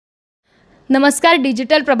नमस्कार.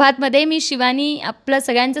 डिजिटल प्रभातमध्ये मी शिवानी आपलं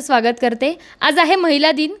सगळ्यांचं स्वागत करते. आज आहे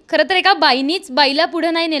महिला दिन. खरं तर एका बाईनीच बाईला पुढे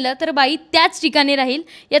नाही नेलं तर बाई त्याच ठिकाणी राहील,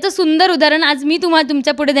 याचं सुंदर उदाहरण आज मी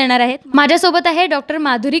तुमच्या पुढे देणार आहे. माझ्यासोबत आहे डॉक्टर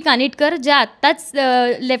माधुरी कानिटकर, ज्या आत्ताच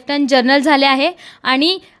लेफ्टनंट जनरल झाल्या आहे.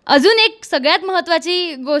 आणि अजून एक सगळ्यात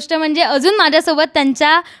महत्त्वाची गोष्ट म्हणजे अजून माझ्यासोबत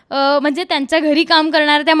त्यांच्या घरी काम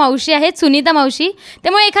करणाऱ्या त्या मावशी आहेत, सुनीता मावशी.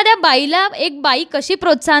 त्यामुळे एखाद्या बाईला एक बाई कशी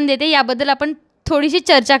प्रोत्साहन देते याबद्दल आपण थोडीशी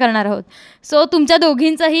चर्चा करणार आहोत. सो तुमच्या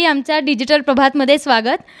दोघींचंही आमच्या डिजिटल प्रभातमध्ये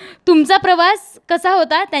स्वागत. तुमचा प्रवास कसा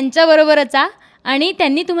होता त्यांच्याबरोबरचा, आणि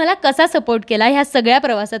त्यांनी तुम्हाला कसा सपोर्ट केला ह्या सगळ्या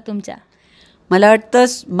प्रवासात तुमच्या? मला वाटतं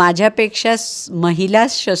माझ्यापेक्षा महिला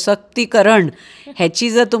सशक्तीकरण ह्याची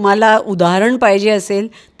जर तुम्हाला उदाहरण पाहिजे असेल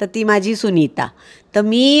तर ती माझी सुनीता. तर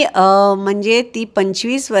मी म्हणजे ती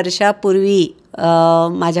 25 वर्षापूर्वी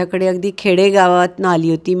माझ्याकडे अगदी खेडेगावातनं आली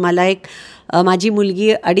होती. मला माझी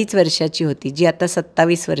मुलगी 2.5 वर्षाची होती, जी आता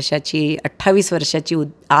 27 वर्षाची 28 वर्षाची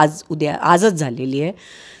आजच झालेली आहे.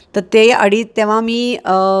 तर तेव्हा मी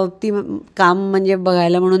ती काम म्हणजे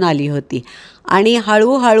बघायला म्हणून आली होती. आणि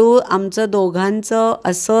हळूहळू आमचं दोघांचं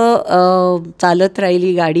असं चालत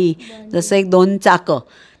राहिली गाडी जसं एक 2 चाकं.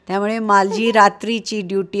 त्यामुळे माझी रात्रीची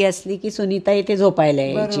ड्युटी असली की सुनीता इथे झोपायला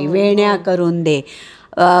यायची, वेण्या करून दे,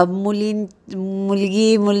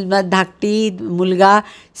 मुलगी धाकटी मुलगा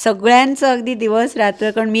सगळ्यांचं अगदी दिवस रात्र.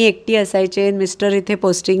 कारण मी एकटी असायचे, मिस्टर इथे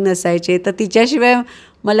पोस्टिंग नसायचे. तर तिच्याशिवाय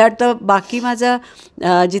मला वाटतं बाकी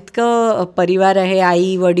माझं जितकं परिवार आहे,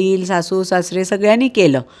 आई वडील सासू सासरे सगळ्यांनी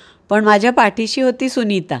केलं, पण माझ्या पाठीशी होती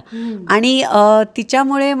सुनीता. आणि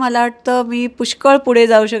तिच्यामुळे मला वाटतं मी पुष्कळ पुढे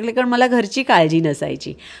जाऊ शकले, कारण मला घरची काळजी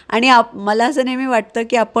नसायची. आणि मला असं नेहमी वाटतं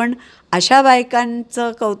की आपण अशा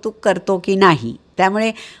बायकांचं कौतुक करतो की नाही.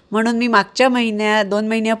 त्यामुळे म्हणून मी मागच्या 2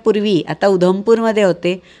 महिन्यापूर्वी आता उधमपूरमध्ये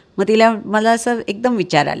होते. मग मला असं एकदम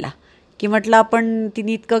विचार आला की म्हटलं आपण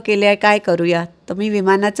तिने इतकं केलं आहे, काय करूया. तर मी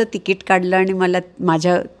विमानाचं तिकीट काढलं आणि मला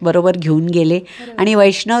माझ्याबरोबर घेऊन गेले आणि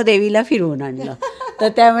वैष्णव देवीला फिरवून आणलं. तर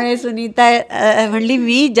त्यामुळे सुनीता म्हणली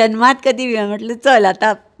मी जन्मात कधी, म्हटलं चल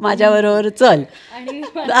आता माझ्याबरोबर चल,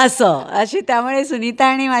 अशी. त्यामुळे सुनीता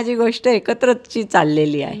आणि माझी गोष्ट एकत्रची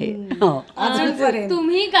चाललेली आहे.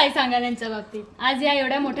 तुम्ही काय सांगा त्यांच्या बाबतीत? आज या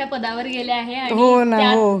एवढ्या मोठ्या पदावर गेल्या आहे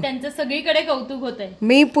आणि त्यांचं सगळीकडे कौतुक होत आहे.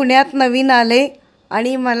 मी पुण्यात नवीन आले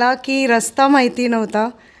आणि मला की रस्ता माहिती नव्हता,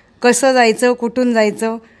 कसं जायचं कुठून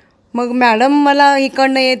जायचं. मग मॅडम मला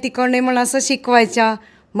इकडनं ये तिकडनं ये म्हणून असं शिकवायच्या.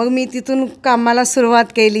 मग मी तिथून कामाला सुरुवात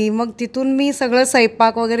केली. मग तिथून मी सगळं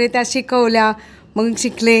स्वयंपाक वगैरे त्या शिकवल्या, मग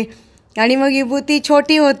शिकले. आणि मग विभूती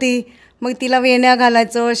छोटी होती, मग तिला वेण्या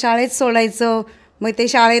घालायचं, शाळेत सोडायचं. मग ते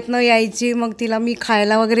शाळेतनं यायची, मग तिला मी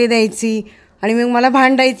खायला वगैरे द्यायची. आणि मग मला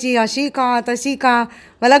भांडायची, अशी का तशी का.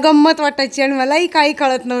 मला गंमत वाटायची आणि मलाही काही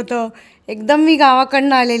कळत नव्हतं. एकदम मी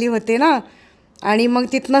गावाकडनं आलेली होते ना. आणि मग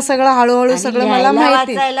तिथनं सगळं हळूहळू सगळं मला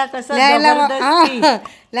माहिती. लिहायला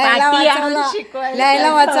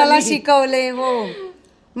वाचायला शिकवले. हो,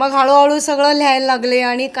 मग हळूहळू सगळं लिहायला लागले.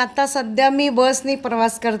 आणि आता सध्या मी बसनी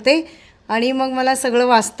प्रवास करते आणि मग मला सगळं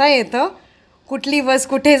वाचता येतं. कुठली बस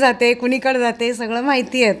कुठे जाते, कुणीकडे जाते सगळं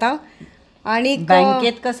माहिती येतं. आणि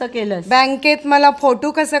बँकेत कसं केलं? बँकेत मला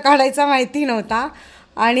फोटो कसं काढायचा माहिती नव्हता.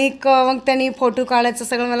 आणि मग त्यांनी फोटो काढायचं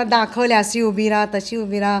सगळं मला दाखवले, अशी उभी राहा तशी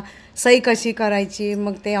उभी राहा, सही कशी करायची.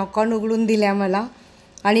 मग ते अकाउंट उघडून दिल्या मला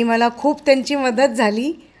आणि मला खूप त्यांची मदत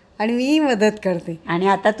झाली आणि मी मदत करते. आणि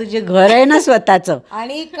आता तुझे घर आहे ना स्वतःचं.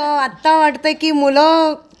 आणि आत्ता वाटतं की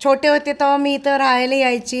मुलं छोटे होते तेव्हा मी इथं राहायला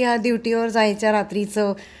यायची, ह्या ड्युटीवर जायच्या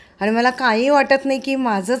रात्रीचं. आणि मला काही वाटत नाही की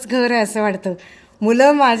माझंच घर आहे असं वाटतं.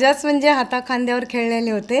 मुलं माझ्याच म्हणजे हाताखांद्यावर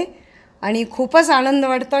खेळलेले होते आणि खूपच आनंद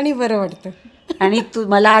वाटतो आणि बरं वाटतं. आणि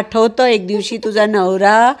मला आठवतं एक दिवशी तुझा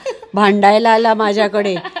नवरा भांडायला आला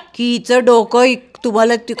माझ्याकडे की हिचं डोकं,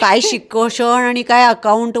 तुम्हाला काय शिकवण आणि काय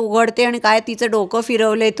अकाउंट उघडते आणि काय तिचं डोकं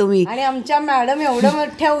फिरवलंय तुम्ही. आणि आमच्या मॅडम एवढं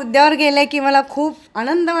मोठ्या हुद्द्यावर गेल्या की मला खूप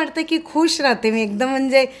आनंद वाटतं की खुश राहते मी एकदम,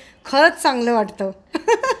 म्हणजे खरंच चांगलं वाटतं.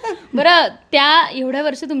 बरं, त्या एवढ्या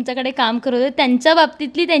वर्ष तुमच्याकडे काम करत होते, त्यांच्या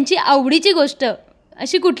बाबतीतली त्यांची आवडीची गोष्ट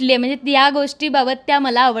अशी कुठली आहे? म्हणजे या गोष्टीबाबत त्या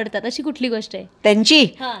मला आवडतात अशी कुठली गोष्ट आहे त्यांची?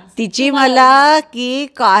 तिची मला की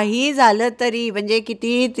काही झालं तरी, म्हणजे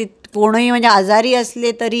किती कोणीही म्हणजे आजारी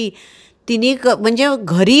असले तरी तिने म्हणजे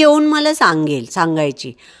घरी येऊन मला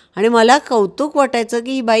सांगायची. आणि मला कौतुक वाटायचं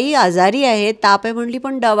की ही बाई आजारी आहे, ताप आहे म्हणली,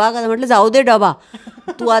 पण डबा का? म्हटलं जाऊ दे डबा,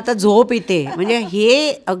 तू आता झोप इथे. म्हणजे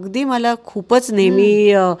हे अगदी मला खूपच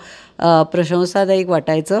नेहमी प्रशंसादायक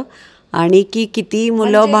वाटायचं. आणि किती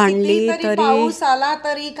मुलं भांडली तरी, पाऊस आला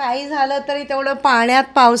तरी काही झालं तरी तेवढं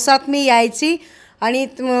पावसात मी यायची आणि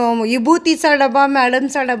विभूतीचा डबा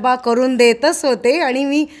मॅडमचा डबा करून देतच होते. आणि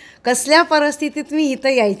मी कसल्या परिस्थितीत मी इथं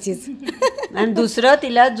यायचीच. आणि दुसरं,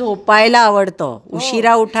 तिला झोपायला आवडतं,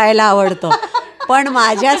 उशिरा उठायला आवडतं, पण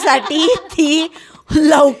माझ्यासाठी ती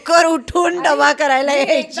लवकर उठून डबा करायला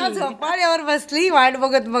यायची. झोपाळ्यावर बसली वाट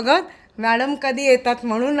बघत बघत मॅडम कधी येतात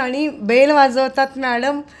म्हणून, आणि बेल वाजवतात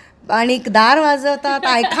मॅडम आणि दार वाजवतात,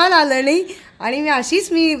 ऐकायला आलं नाही, आणि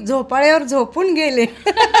मी झोपाळ्यावर झोपून गेले.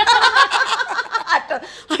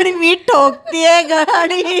 आणि मी ठोकतीये ग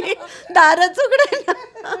आणि दारच उघडायला.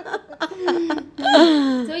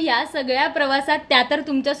 सो या सगळ्या प्रवासात त्या तर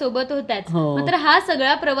तुमच्या सोबत होत्याच, हो. मात्र हा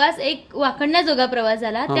सगळा प्रवास एक वाखाणण्याजोगा प्रवास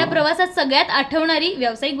झाला. त्या प्रवासात सगळ्यात आठवणारी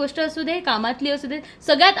व्यावसायिक गोष्ट असू दे, कामातली असू दे,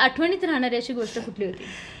 सगळ्यात आठवणीत राहणारी अशी गोष्ट कुठली होती?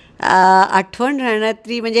 आठवण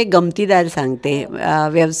राहणारी म्हणजे गमतीदार सांगते.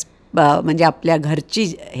 म्हणजे आपल्या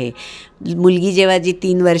घरची मुलगी जेव्हा जी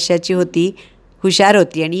 3 वर्षाची होती, हुशार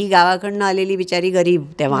होती, आणि ही गावाकडनं आलेली बिचारी गरीब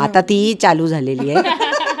तेव्हा, आता तीही चालू झालेली आहे.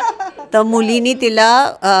 तर मुलीनी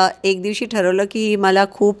तिला एक दिवशी ठरवलं की मला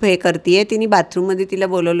खूप हे करते. तिने बाथरूममध्ये तिला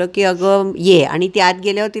बोलवलं की अगं ये, आणि ती आत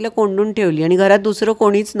गेल्यावर तिला कोंडून ठेवली, आणि घरात दुसरं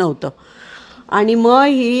कोणीच नव्हतं. आणि मग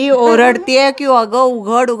ही ओरडतीये की अगं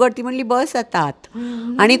उघड उघड. ती म्हणली बस आता आत,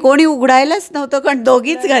 आणि कोणी उघडायलाच नव्हतं, कारण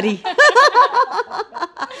दोघीच घरी.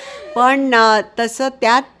 पण तसं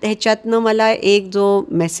ह्याच्यातनं मला एक जो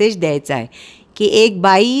मेसेज द्यायचा आहे की एक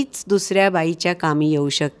बाईच दुसऱ्या बाईच्या कामी येऊ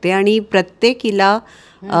शकते, आणि प्रत्येकीला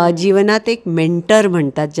जीवनात एक मेंटर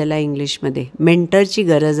म्हणतात ज्याला इंग्लिशमध्ये, मेंटरची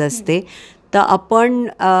गरज असते. तर आपण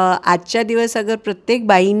आजच्या दिवस अगर प्रत्येक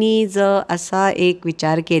बाईनी जर असा एक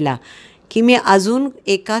विचार केला की मी अजून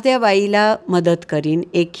एखाद्या बाईला मदत करीन,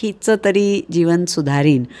 एकीचं तरी जीवन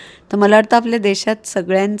सुधारीन, तर मला वाटतं आपल्या देशात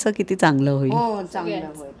सगळ्यांचं किती चांगलं होईल. हो, चांगलं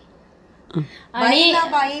होईल. आणि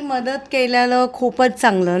बाई मदत केलेलं खूपच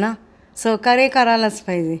चांगलं ना, सहकार्य करायलाच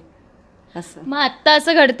पाहिजे असं. मग आत्ता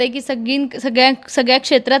असं घडतंय की सगळ्या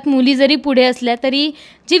क्षेत्रात मुली जरी पुढे असल्या तरी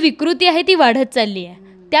जी विकृती आहे ती वाढत चालली आहे,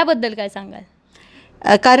 त्याबद्दल काय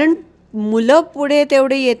सांगाल? कारण मुलं पुढे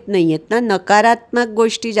तेवढे येत नाही आहेत ना, नकारात्मक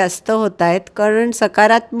गोष्टी जास्त होत आहेत. कारण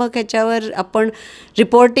सकारात्मक ह्याच्यावर आपण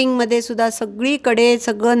रिपोर्टिंगमध्ये सुद्धा सगळीकडे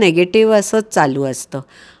सगळं नेगेटिव्ह असंच चालू असतं.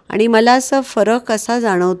 आणि मला असं फरक असा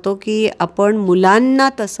जाणवतो की आपण मुलांना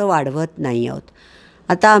तसं वाढवत नाही आहोत.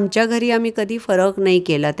 आता आमच्या घरी आम्ही कधी फरक नाही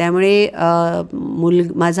केला, त्यामुळे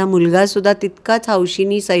माझा मुलगासुद्धा तितकाच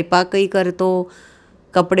हौशीनी स्वयंपाकही करतो,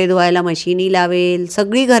 कपडे धुवायला मशिनी लावेल,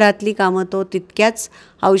 सगळी घरातली कामं तो तितक्याच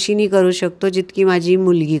हौशीनी करू शकतो जितकी माझी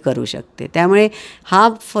मुलगी करू शकते. त्यामुळे हा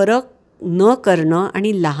फरक न करणं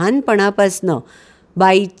आणि लहानपणापासनं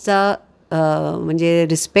बाईचा म्हणजे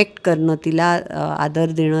रिस्पेक्ट करणं, तिला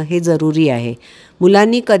आदर देणं हे जरुरी आहे.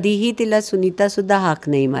 मुलांनी कधीही तिला सुनीतासुद्धा हाक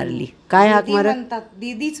नाही मारली. काय हाक म्हणतात?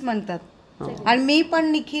 दीदीच म्हणतात. आणि मी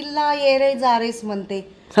पण निखिलला ये रे जा रेस म्हणते.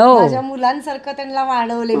 हो, माझ्या मुलांसारखं त्यांना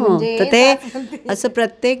वाढवले. म्हणजे तर ते असं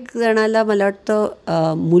प्रत्येक जणाला मला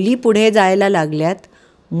वाटतं मुली पुढे जायला लागल्यात,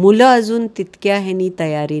 मुलं अजून तितक्या ह्यानी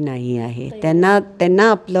तयारी नाही आहे. त्यांना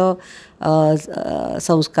आपलं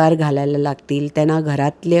संस्कार घालायला लागतील, त्यांना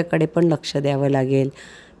घरातल्याकडे पण लक्ष द्यावं लागेल,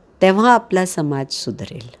 तेव्हा आपला समाज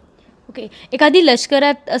सुधरेल. ओके, एखादी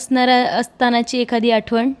लष्करात असतानाची एखादी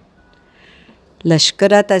आठवण?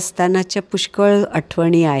 लष्करात असतानाच्या पुष्कळ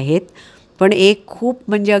आठवणी आहेत, पण एक खूप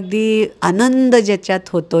म्हणजे अगदी आनंद ज्याच्यात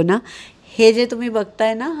होतो ना, हे जे तुम्ही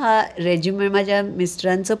बघताय ना, हा रेजिमेंट माझ्या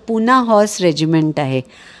मिस्टरांचं पुना हॉर्स रेजिमेंट आहे.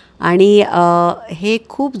 आणि हे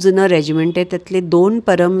खूप जुनं रेजिमेंट आहे. त्यातले 2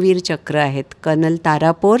 परमवीर चक्र आहेत, कर्नल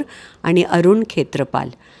तारापोर आणि अरुण खेत्रपाल.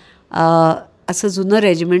 असं जुनं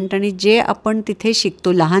रेजिमेंट. आणि जे आपण तिथे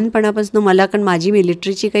शिकतो लहानपणापासून, मला कारण माझी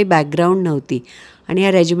मिलिटरीची काही बॅकग्राऊंड नव्हती आणि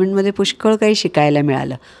या रेजिमेंटमध्ये पुष्कळ काही शिकायला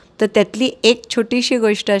मिळालं. तर त्यातली एक छोटीशी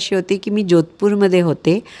गोष्ट अशी होती की मी जोधपूरमध्ये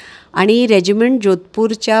होते, आणि रेजिमेंट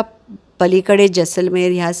जोधपूरच्या पलीकडे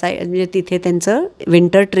जैसलमेर ह्या म्हणजे तिथे त्यांचं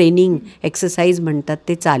विंटर ट्रेनिंग एक्सरसाइज म्हणतात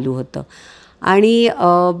ते चालू होतं. आणि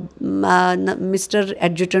मिस्टर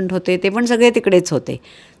ॲडज्युटंट होते, ते पण सगळे तिकडेच होते.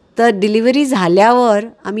 तर डिलिव्हरी झाल्यावर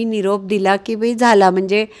आम्ही निरोप दिला की बाई झाला,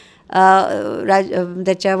 म्हणजे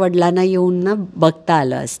त्याच्या वडिलांना येऊन ना बघता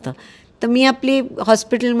आलं असतं. तर मी आपली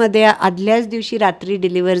हॉस्पिटलमध्ये आदल्याच दिवशी रात्री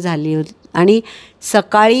डिलिव्हर झाली होती, आणि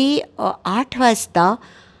सकाळी 8 वाजता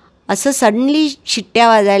असं सडनली शिट्ट्या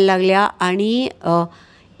वाजायला लागल्या, आणि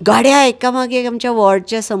गाड्या एकामागे आमच्या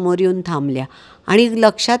वॉर्डच्या समोर येऊन थांबल्या. आणि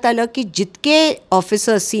लक्षात आलं की जितके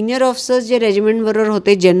ऑफिसर्स, सिनियर ऑफिसर्स जे रेजिमेंटबरोबर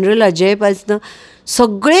होते, जनरल अजयपासनं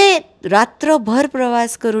सगळे रात्रभर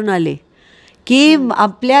प्रवास करून आले की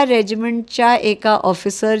आपल्या रेजिमेंटच्या एका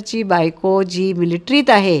ऑफिसरची बायको जी मिलिटरीत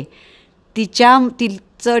आहे,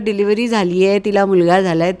 तिचं डिलिव्हरी झाली आहे, तिला मुलगा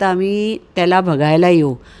झाला आहे, तर आम्ही त्याला बघायला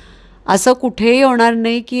येऊ. असं कुठेही होणार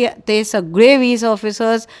नाही की ते सगळे 20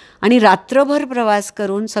 ऑफिसर्स आणि रात्रभर प्रवास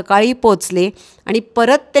करून सकाळी पोचले आणि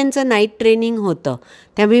परत त्यांचं नाईट ट्रेनिंग होतं.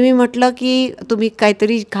 त्यामुळे मी म्हटलं की तुम्ही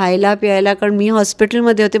काहीतरी खायला प्यायला, कारण मी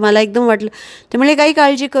हॉस्पिटलमध्ये होते, मला एकदम वाटलं. त्यामुळे काही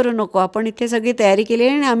काळजी करू नको, आपण इथे सगळी तयारी केली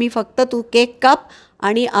आहे आणि आम्ही फक्त तू केक काप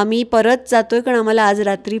आणि आम्ही परत जातो आहे, कारण आम्हाला आज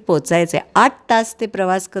रात्री पोचायचं आहे. 8 तास ते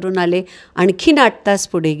प्रवास करून आले, आणखीन 8 तास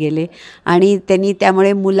पुढे गेले आणि त्यांनी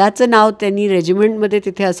त्यामुळे मुलाचं नाव त्यांनी रेजिमेंटमध्ये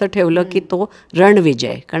तिथे असं ठेवलं की तो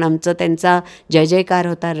रणविजय, कारण आमचा त्यांचा जय जयकार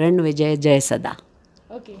होता, रणविजय जय सदा.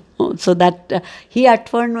 ओके. सो दॅट ही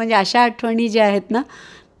आठवण, म्हणजे अशा आठवणी ज्या आहेत ना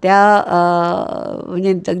त्या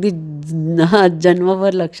म्हणजे अगदी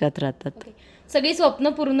जन्मभर लक्षात राहतात. सगळी स्वप्न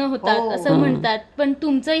पूर्ण होतात असं म्हणतात, पण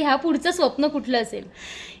तुमचं ह्या पुढचं स्वप्न कुठलं असेल?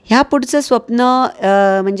 ह्या पुढचं स्वप्न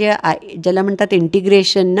म्हणजे ज्याला म्हणतात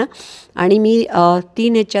इंटिग्रेशन ना, आणि मी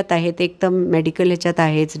 3 ह्याच्यात आहेत. एक तर मेडिकल ह्याच्यात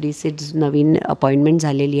आहेच, DCET नवीन अपॉइंटमेंट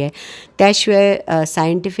झालेली आहे. त्याशिवाय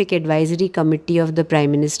scientific advisory committee of the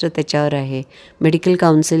prime minister त्याच्यावर आहे, मेडिकल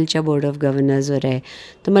काउन्सिलच्या बोर्ड ऑफ गव्हर्नर्सवर आहे.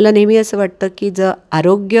 तर मला नेहमी असं वाटतं की जर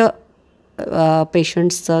आरोग्य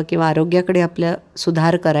पेशंट्सचं किंवा आरोग्याकडे आपल्या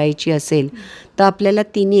सुधार करायची असेल तर आपल्याला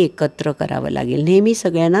तिन्ही एकत्र करावं लागेल, नेहमी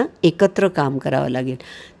सगळ्यांना एकत्र काम करावं लागेल.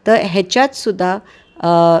 तर ह्याच्यातसुद्धा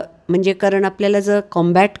म्हणजे कारण आपल्याला जर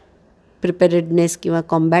कॉम्बॅट प्रिपेरेडनेस किंवा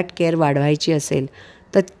कॉम्बॅट केअर वाढवायची असेल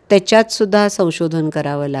तर त्याच्यातसुद्धा संशोधन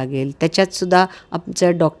करावं लागेल, त्याच्यातसुद्धा आमच्या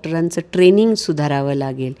डॉक्टरांचं ट्रेनिंग सुधारावं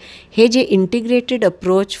लागेल. हे जे integrated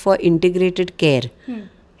approach for integrated care,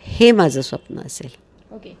 हे माझं स्वप्न असेल.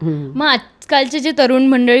 ओके. मग आजकालचे जे तरुण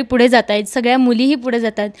मंडळी पुढे जात आहेत, सगळ्या मुलीही पुढे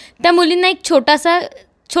जातात, त्या मुलींना एक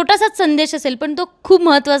छोटासाच संदेश असेल, पण तो खूप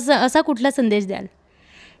महत्त्वाचा असा कुठला संदेश द्याल?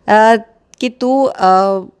 की तू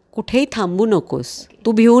कुठेही थांबू नकोस,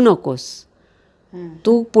 तू भिवू नकोस,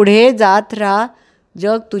 तू पुढे जात राहा,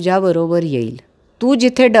 जग तुझ्याबरोबर येईल. तू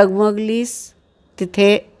जिथे डगमगलीस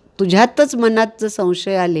तिथे तुझ्यातच मनात जर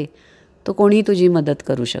संशय आले तर कोणी तुझी मदत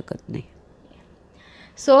करू शकत नाही.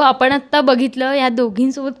 सो आपण आत्ता बघितलं या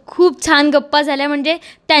दोघींसोबत खूप छान गप्पा झाल्या, म्हणजे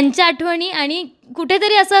त्यांच्या आठवणी. आणि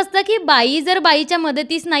कुठेतरी असं असतं की बाई जर बाईच्या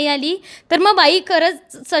मदतीस नाही आली तर मग बाई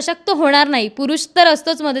खरंच सशक्त होणार नाही, पुरुष तर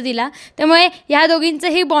असतोच मदतीला. त्यामुळे ह्या दोघींचं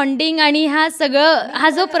हे बॉन्डिंग आणि हा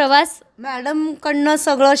जो प्रवास, मॅडमकडनं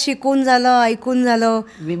सगळं शिकून झालं, ऐकून झालं,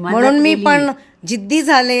 म्हणून मी पण जिद्दी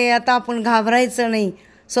झाले. आता आपण घाबरायचं नाही,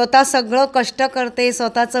 स्वतः सगळं कष्ट करते,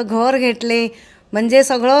 स्वतःचं घर घेतले, म्हणजे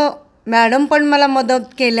सगळं. मॅडम पण मला मदत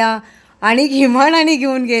केल्या आणि हिमानाने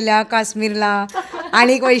घेऊन गेल्या काश्मीरला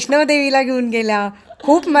आणि वैष्णवदेवीला घेऊन गेल्या.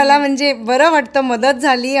 खूप मला म्हणजे बरं वाटतं, मदत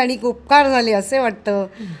झाली आणि उपकार झाले असे वाटतं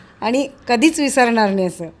आणि कधीच विसरणार नाही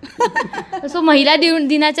असं. सो महिला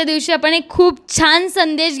दिनाच्या दिवशी आपण एक खूप छान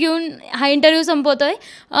संदेश घेऊन हा इंटरव्ह्यू संपवतोय.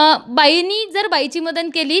 बाईंनी जर बाईची मदत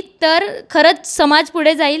केली तर खरंच समाज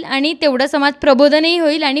पुढे जाईल आणि तेवढं समाज प्रबोधनही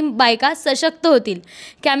होईल आणि बायका सशक्त होतील.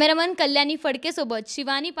 कॅमेरामन कल्याणी फडकेसोबत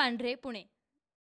शिवानी पांढरे, पुणे.